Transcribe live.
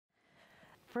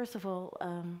First of all,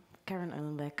 Karen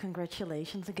Uhlenbeck,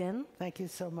 congratulations again. Thank you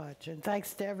so much, and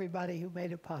thanks to everybody who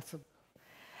made it possible.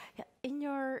 Yeah, in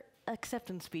your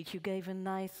acceptance speech, you gave a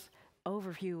nice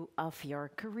overview of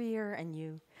your career and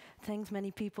you thanked many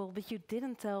people, but you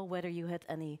didn't tell whether you had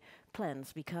any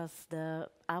plans, because the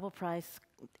Abel Prize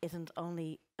isn't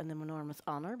only an enormous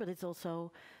honor, but it's also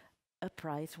a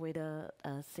prize with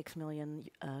 6 million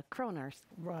kroners.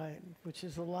 Right, which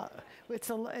is a lot. It's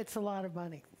a lot of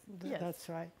money. Yes. That's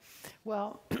right.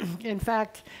 Well, in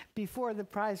fact, before the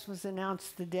prize was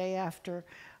announced, the day after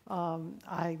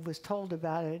I was told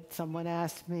about it, someone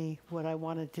asked me what I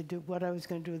wanted to do, what I was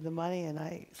going to do with the money, and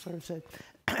I sort of said,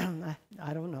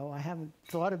 I don't know. I haven't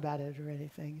thought about it or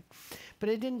anything. But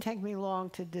it didn't take me long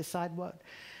to decide what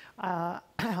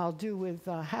I'll do with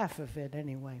half of it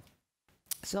anyway.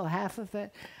 So half of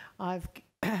it I'm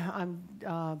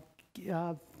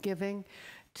giving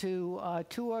to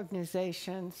two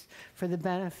organizations for the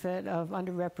benefit of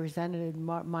underrepresented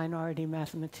minority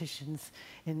mathematicians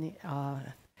in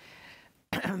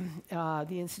the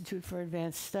Institute for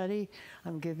Advanced Study.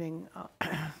 I'm giving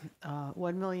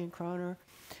 1 million kroner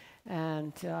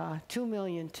and 2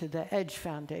 million to the EDGE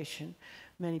Foundation.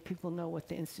 Many people know what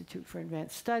the Institute for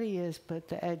Advanced Study is, but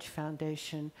the EDGE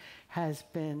Foundation has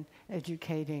been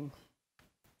educating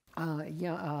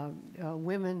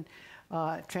women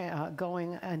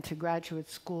going into graduate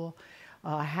school.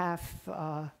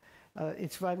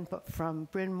 It's run from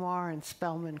Bryn Mawr and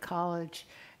Spelman College,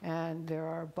 and there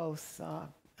are both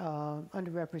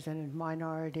underrepresented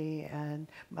minority and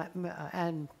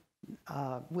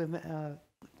women,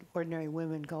 ordinary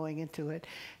women going into it,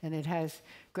 and it has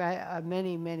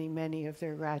many of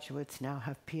their graduates now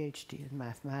have PhD in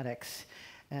mathematics,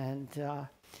 and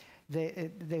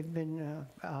they've been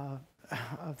a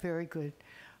very good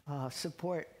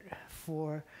support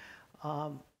for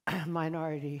the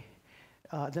minority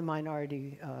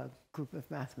group of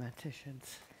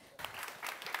mathematicians.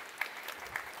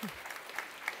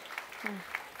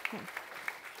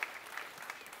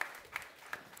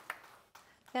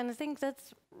 And I think that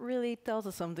really tells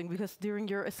us something, because during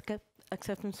your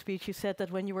acceptance speech you said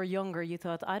that when you were younger you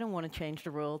thought, I don't want to change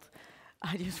the world,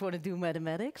 I just want to do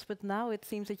mathematics, but now it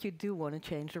seems that you do want to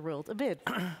change the world a bit.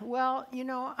 Well, you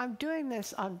know, I'm doing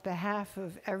this on behalf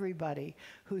of everybody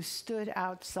who stood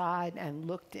outside and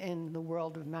looked in the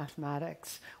world of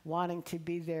mathematics, wanting to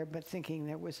be there but thinking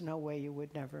there was no way you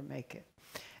would never make it.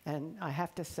 And I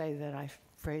have to say that I'm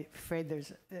afraid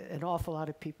there's an awful lot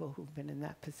of people who've been in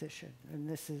that position. And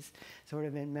this is sort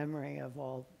of in memory of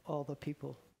all the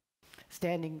people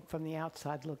standing from the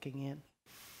outside looking in.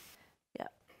 Yeah.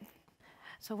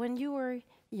 So when you were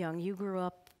young, you grew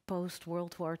up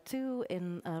post-World War II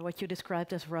in what you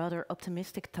described as rather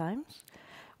optimistic times.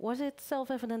 Was it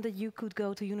self-evident that you could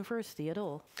go to university at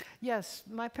all? Yes,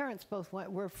 my parents both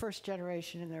were first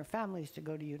generation in their families to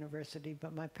go to university,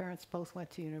 but my parents both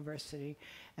went to university,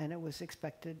 and it was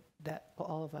expected that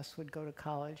all of us would go to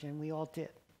college, and we all did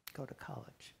go to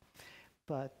college.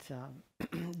 But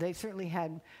they certainly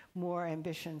had more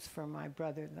ambitions for my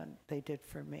brother than they did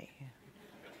for me.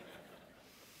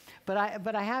 But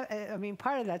I mean,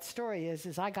 part of that story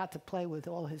is I got to play with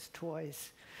all his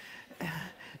toys.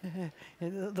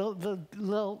 the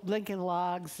little Lincoln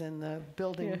logs and the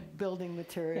building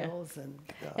materials, and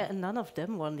none of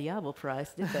them won the Abel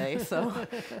Prize, did they? So,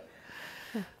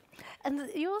 and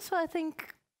you also, I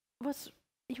think,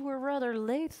 you were rather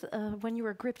late when you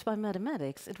were gripped by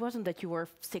mathematics. It wasn't that you were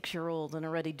 6-year-old and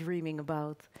already dreaming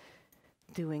about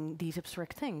doing these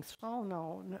abstract things. Oh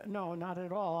no, not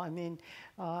at all. I mean,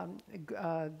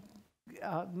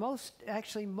 most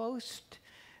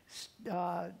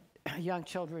young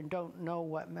children don't know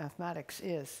what mathematics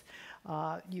is.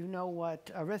 You know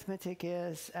what arithmetic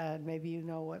is, and maybe you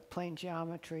know what plane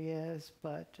geometry is,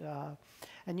 but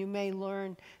and you may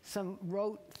learn some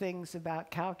rote things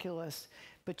about calculus,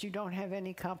 but you don't have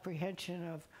any comprehension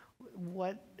of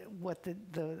what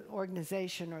the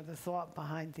organization or the thought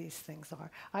behind these things are.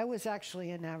 I was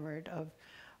actually enamored of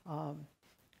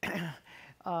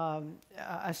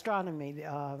astronomy.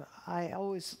 I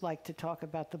always like to talk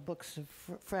about the books of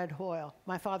Fred Hoyle.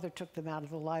 My father took them out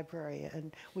of the library,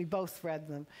 and we both read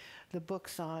them, the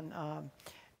books on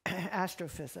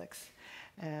astrophysics.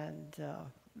 And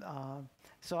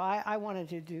so I wanted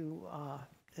to do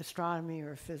astronomy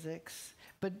or physics,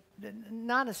 but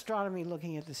not astronomy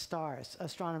looking at the stars,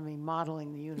 astronomy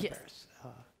modeling the universe.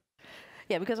 Yes.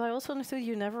 Yeah, because I also understood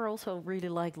you never also really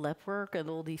liked lab work and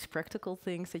all these practical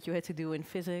things that you had to do in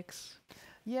physics.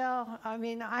 Yeah, I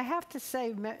mean, I have to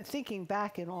say, thinking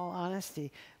back in all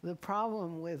honesty, the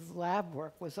problem with lab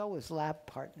work was always lab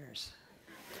partners.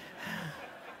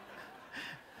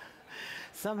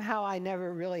 Somehow I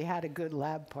never really had a good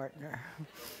lab partner.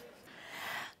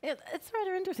 It's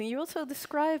rather interesting. You also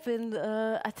describe in,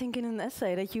 I think in an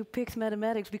essay, that you picked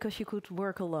mathematics because you could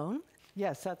work alone.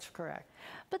 Yes, that's correct.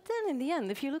 But then in the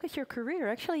end, if you look at your career,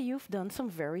 actually you've done some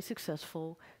very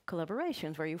successful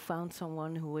collaborations where you found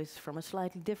someone who is from a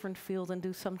slightly different field and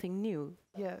do something new.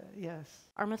 Yeah, yes.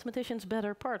 Are mathematicians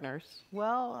better partners?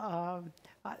 Well,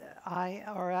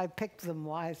 I picked them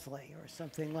wisely or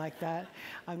something like that.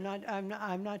 I'm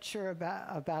not sure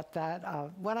about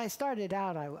that. When I started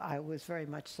out, I was very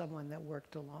much someone that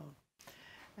worked alone,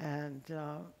 and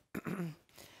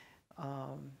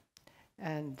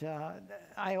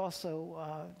I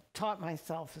also taught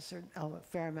myself a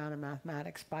fair amount of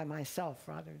mathematics by myself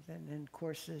rather than in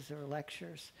courses or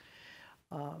lectures.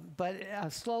 But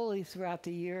slowly throughout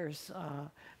the years,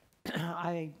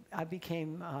 I've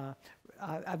become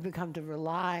to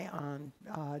rely on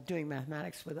doing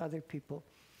mathematics with other people.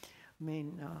 I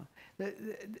mean,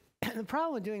 the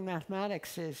problem with doing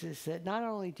mathematics is that not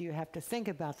only do you have to think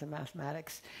about the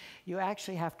mathematics, you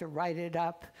actually have to write it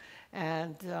up,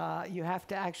 and you have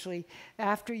to actually,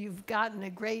 after you've gotten a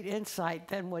great insight,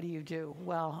 then what do?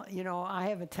 Well, you know, I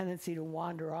have a tendency to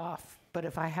wander off. But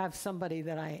if I have somebody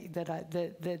that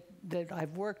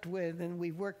I've worked with and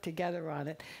we've worked together on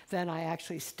it, then I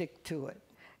actually stick to it.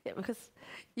 Yeah, because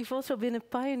you've also been a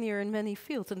pioneer in many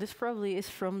fields, and this probably is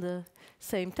from the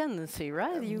same tendency,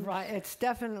 right? Right. It's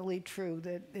definitely true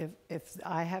that if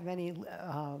I have any,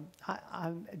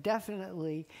 I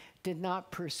definitely did not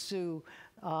pursue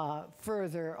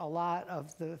further a lot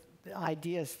of the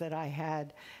ideas that I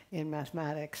had in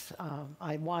mathematics.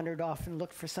 I wandered off and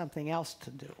looked for something else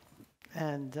to do.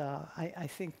 And I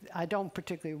think I don't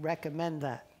particularly recommend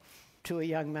that to a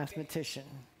young mathematician.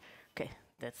 Okay,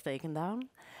 that's taken down.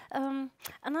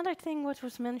 Another thing what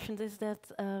was mentioned is that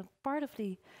part of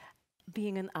the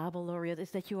being an Abel laureate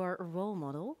is that you are a role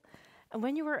model. And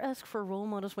when you were asked for role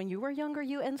models when you were younger,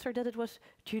 you answered that it was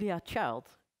Julia Child.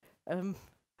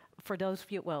 For those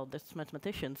of you, well, that's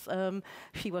mathematicians.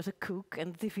 She was a cook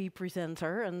and TV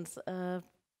presenter. And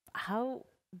how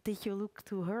did you look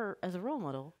to her as a role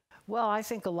model? Well, I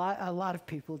think a lot of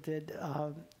people did.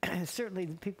 Certainly,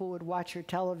 the people would watch her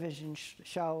television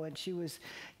show, and she was,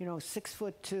 you know,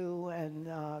 6'2" and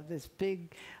this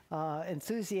big,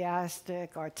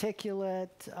 enthusiastic,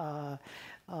 articulate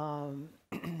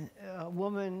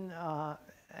woman,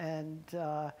 and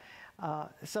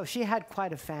so she had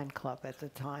quite a fan club at the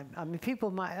time. I mean,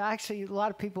 actually, a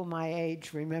lot of people my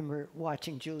age remember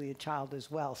watching Julia Child as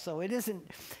well. So it isn't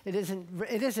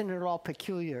at all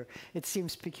peculiar. It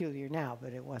seems peculiar now,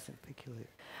 but it wasn't peculiar.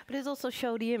 But it also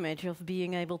showed the image of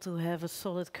being able to have a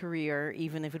solid career,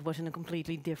 even if it was in a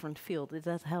completely different field. Did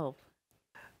that help?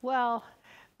 Well,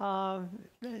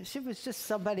 she was just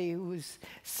somebody who was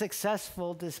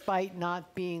successful despite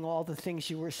not being all the things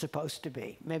you were supposed to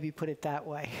be. Maybe put it that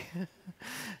way.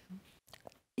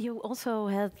 You also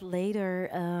had later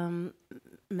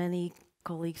many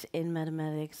colleagues in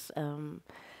mathematics, and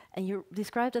you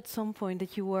described at some point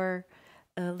that you were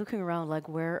looking around like,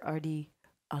 where are the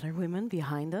other women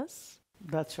behind us?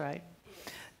 That's right.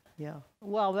 Yeah.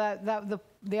 Well,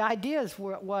 the ideas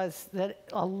was that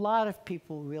a lot of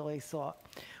people really thought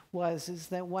is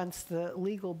that once the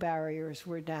legal barriers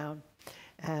were down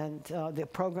and the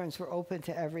programs were open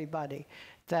to everybody,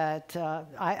 that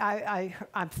I'm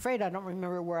afraid I don't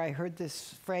remember where I heard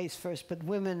this phrase first, but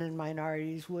women and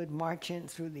minorities would march in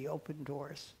through the open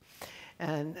doors.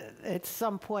 And at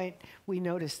some point, we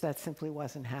noticed that simply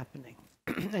wasn't happening.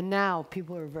 And now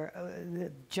people are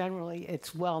generally,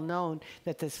 it's well known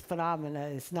that this phenomena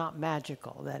is not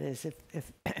magical. That is, if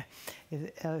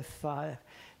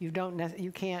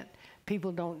you can't,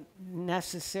 people don't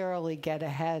necessarily get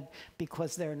ahead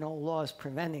because there are no laws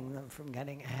preventing them from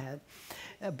getting ahead.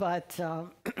 But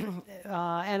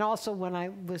and also when I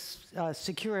was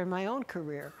secure in my own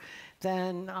career,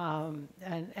 then I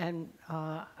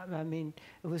mean,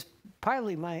 it was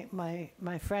partly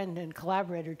my friend and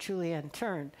collaborator Julianne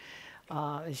Turn.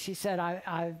 She said,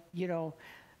 I'm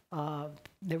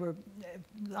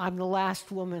the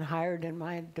last woman hired in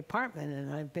my department,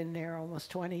 and I've been there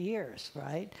almost 20 years,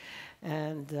 right?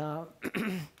 And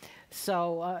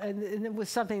so, and it was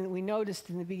something that we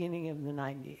noticed in the beginning of the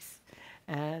 90s.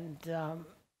 And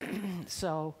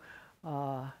so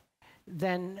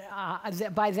then,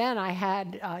 by then I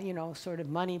had, sort of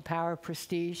money, power,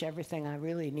 prestige, everything I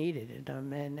really needed.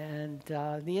 And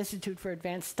the Institute for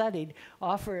Advanced Study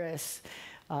offered us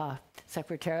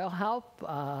secretarial help,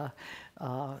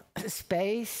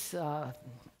 space,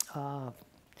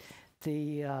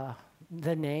 the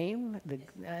name,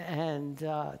 and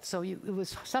so it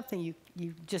was something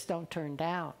you just don't turn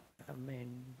down. I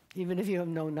mean, even if you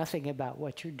know nothing about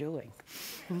what you're doing.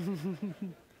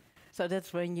 So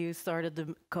that's when you started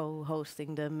the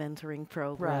co-hosting the mentoring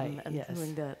program, Right, and yes.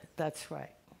 doing that. That's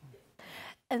right.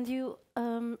 And you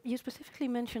specifically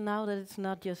mentioned now that it's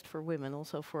not just for women,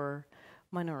 also for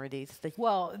minorities.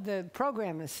 Well, the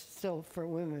program is still for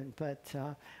women, but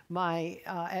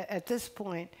at this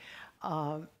point,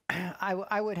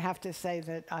 I would have to say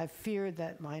that I fear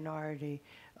that the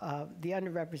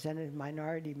underrepresented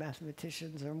minority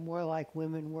mathematicians are more like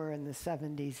women were in the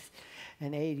 70s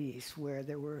and 80s, where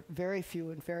there were very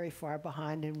few and very far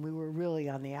behind, and we were really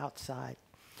on the outside.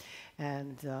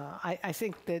 And I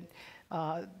think that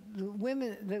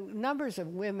the numbers of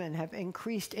women have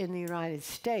increased in the United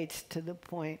States to the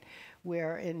point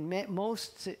where in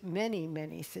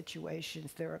many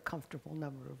situations there are a comfortable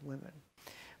number of women.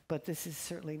 But this is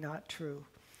certainly not true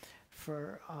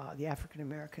for the African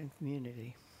American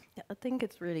community. Yeah, I think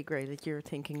it's really great that you're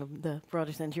thinking of the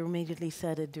brothers, and you immediately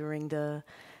said it during the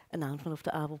announcement of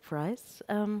the Abel Prize.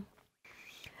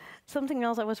 Something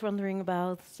else I was wondering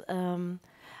about,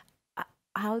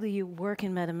 how do you work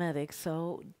in mathematics?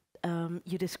 So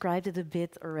you described it a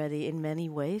bit already in many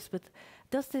ways, but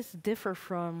does this differ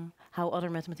from how other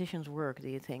mathematicians work, do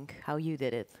you think, how you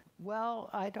did it? Well,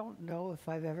 I don't know if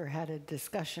I've ever had a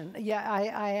discussion. Yeah,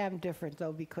 I am different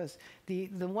though, because the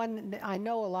one I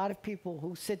know a lot of people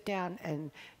who sit down and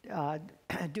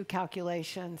do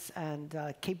calculations and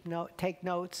take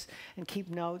notes and keep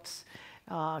notes,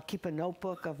 keep a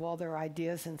notebook of all their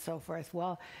ideas and so forth.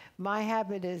 Well, my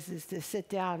habit is to sit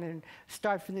down and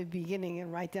start from the beginning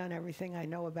and write down everything I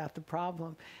know about the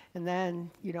problem. And then,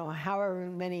 however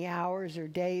many hours or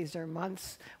days or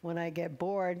months, when I get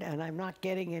bored and I'm not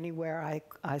getting anywhere,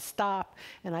 I stop,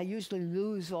 and I usually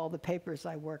lose all the papers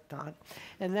I worked on.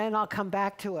 And then I'll come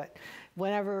back to it.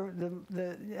 Whenever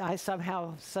I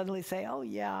somehow suddenly say, oh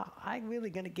yeah, I'm really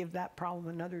going to give that problem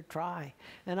another try.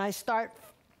 And I start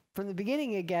from the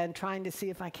beginning again, trying to see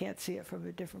if I can't see it from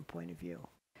a different point of view.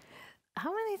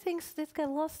 How many things did get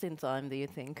lost in time, do you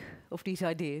think, of these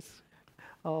ideas?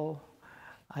 Oh,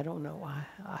 I don't know.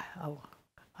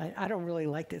 I don't really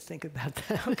like to think about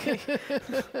that. Okay.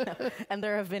 And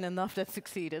there have been enough that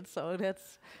succeeded, so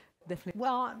that's definitely...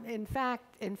 Well, in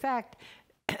fact,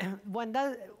 one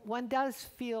does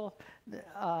feel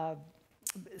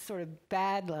sort of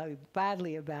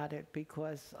badly about it,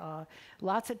 because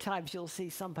lots of times you'll see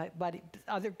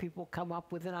other people come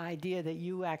up with an idea that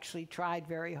you actually tried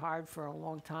very hard for a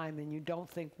long time and you don't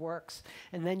think works,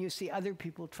 and then you see other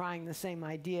people trying the same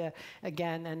idea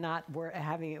again and not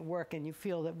having it work, and you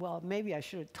feel that, well, maybe I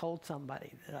should have told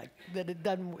somebody that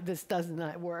this does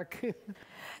not work.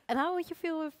 And how would you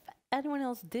feel if anyone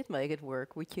else did make it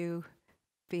work? Would you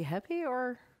be happy,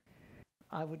 or?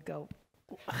 I would go.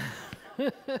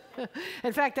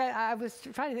 In fact, I was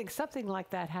trying to think, something like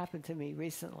that happened to me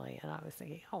recently, and I was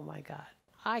thinking, oh my God,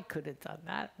 I could have done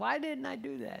that. Why didn't I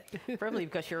do that? Probably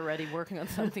because you're already working on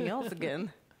something else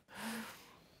again.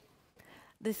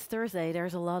 This Thursday,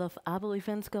 there's a lot of Abel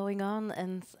events going on,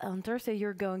 and on Thursday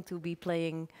you're going to be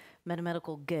playing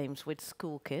mathematical games with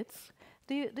school kids.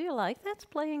 Do you like that,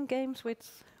 playing games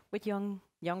with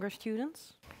younger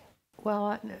students?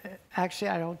 Well, actually,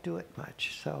 I don't do it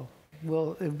much, so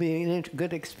it'll be a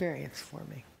good experience for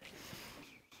me.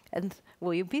 And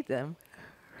will you beat them?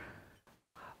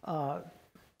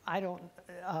 I don't.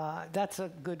 That's a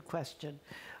good question.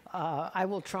 I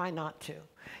will try not to.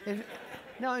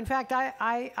 No, in fact,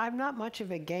 I'm not much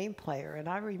of a game player, and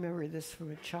I remember this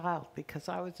from a child, because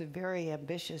I was a very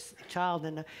ambitious child,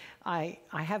 and I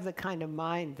have the kind of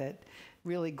mind that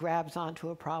really grabs onto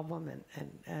a problem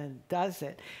and does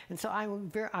it. And so I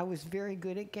was very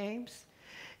good at games,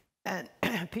 and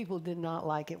people did not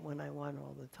like it when I won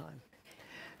all the time.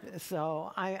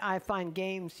 So I find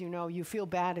games, you feel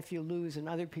bad if you lose, and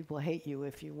other people hate you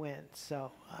if you win.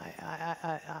 So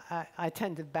I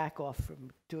tend to back off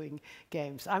from doing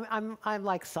games. I'm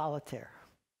like solitaire.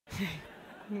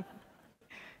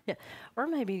 Yeah, or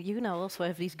maybe also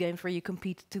have these games where you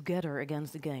compete together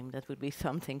against the game. That would be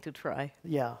something to try.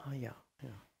 Yeah.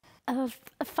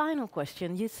 A final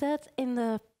question. You said in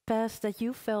the past that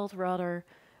you felt rather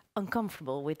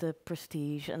uncomfortable with the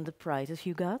prestige and the prizes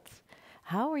you got.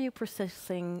 How are you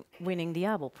processing winning the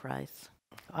Abel Prize?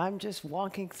 I'm just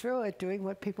walking through it, doing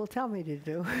what people tell me to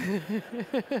do.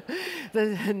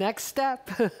 The next step.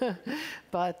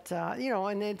 But,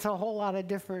 and it's a whole lot of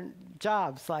different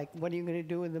jobs, like what are you going to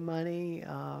do with the money?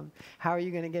 How are you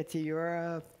going to get to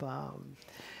Europe?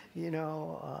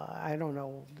 I don't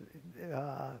know,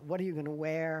 what are you going to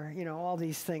wear? All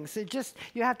these things.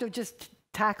 You have to just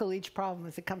tackle each problem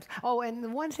as it comes. Oh, and the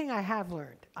one thing I have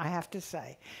learned, I have to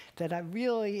say, that I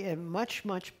really am much,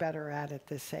 much better at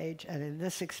this age and in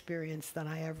this experience than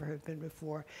I ever have been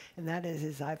before, and that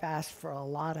is I've asked for a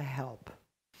lot of help.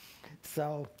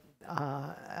 So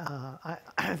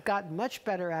I've gotten much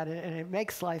better at it, and it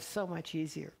makes life so much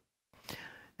easier.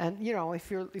 And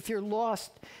if you're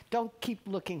lost, don't keep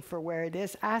looking for where it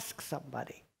is. Ask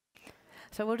somebody.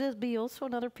 So would that be also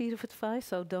another piece of advice?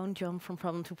 So don't jump from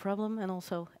problem to problem, and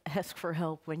also ask for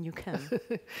help when you can.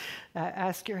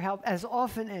 Ask your help as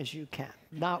often as you can,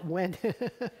 not when.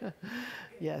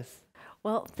 Yes.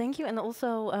 Well, thank you. And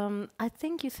also, I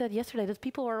think you said yesterday that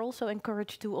people are also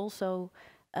encouraged to also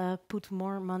put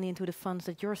more money into the funds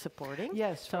that you're supporting.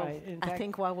 Yes, so right. I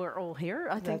think while we're all here,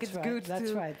 I think it's good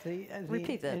That's to right.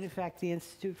 repeat that. In fact, the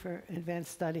Institute for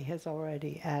Advanced Study has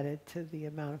already added to the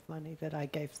amount of money that I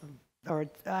gave them. Or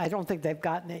I don't think they've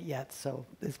gotten it yet, so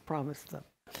it's promised them.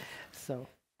 So.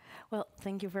 Well,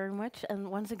 thank you very much.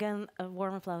 And once again, a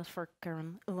warm applause for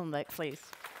Karen Uhlenbeck, please.